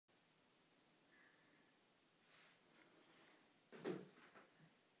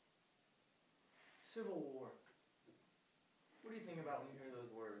Civil War. What do you think about when you hear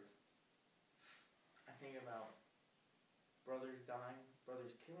those words? I think about brothers dying,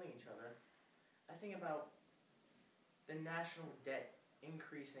 brothers killing each other. I think about the national debt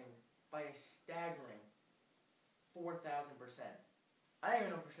increasing by a staggering 4,000%. I didn't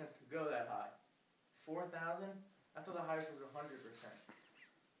even know percents could go that high. 4,000? I thought the highest was 100%.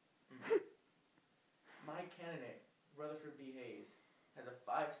 My candidate, Rutherford B has a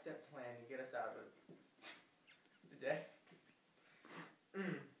 5-step plan to get us out of the debt.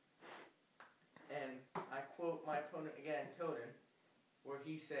 And I quote my opponent again, Tilden, where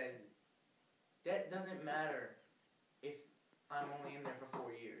he says, debt doesn't matter if I'm only in there for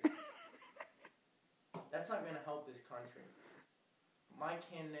 4 years. That's not going to help this country. My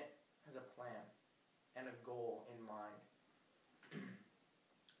candidate has a plan and a goal in mind.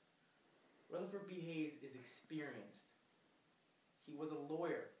 Rutherford B. Hayes is experienced. He was a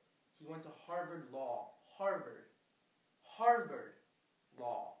lawyer. He went to Harvard Law. Harvard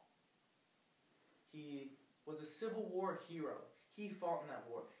Law. He was a Civil War hero. He fought in that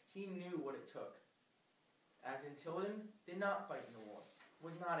war. He knew what it took. As in Tilden, did not fight in the war.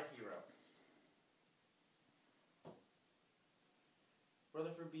 Was not a hero.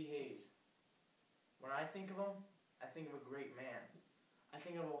 Rutherford B. Hayes. When I think of him, I think of a great man. I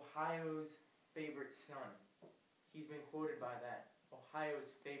think of Ohio's favorite son. He's been quoted by that.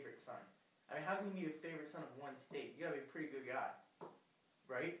 Ohio's favorite son. I mean, how can you be a favorite son of one state? You gotta be a pretty good guy.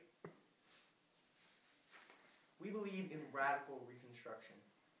 Right? We believe in radical Reconstruction.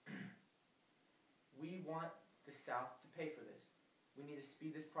 We want the South to pay for this. We need to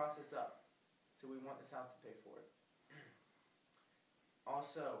speed this process up. So we want the South to pay for it.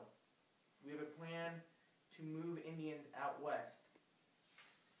 Also, we have a plan to move Indians out west.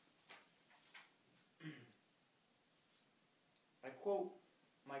 I quote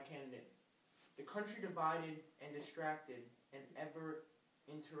my candidate, "The country divided and distracted and ever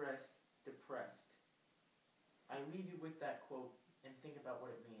interest depressed." I leave you with that quote and think about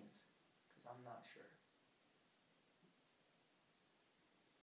what it means, because I'm not sure.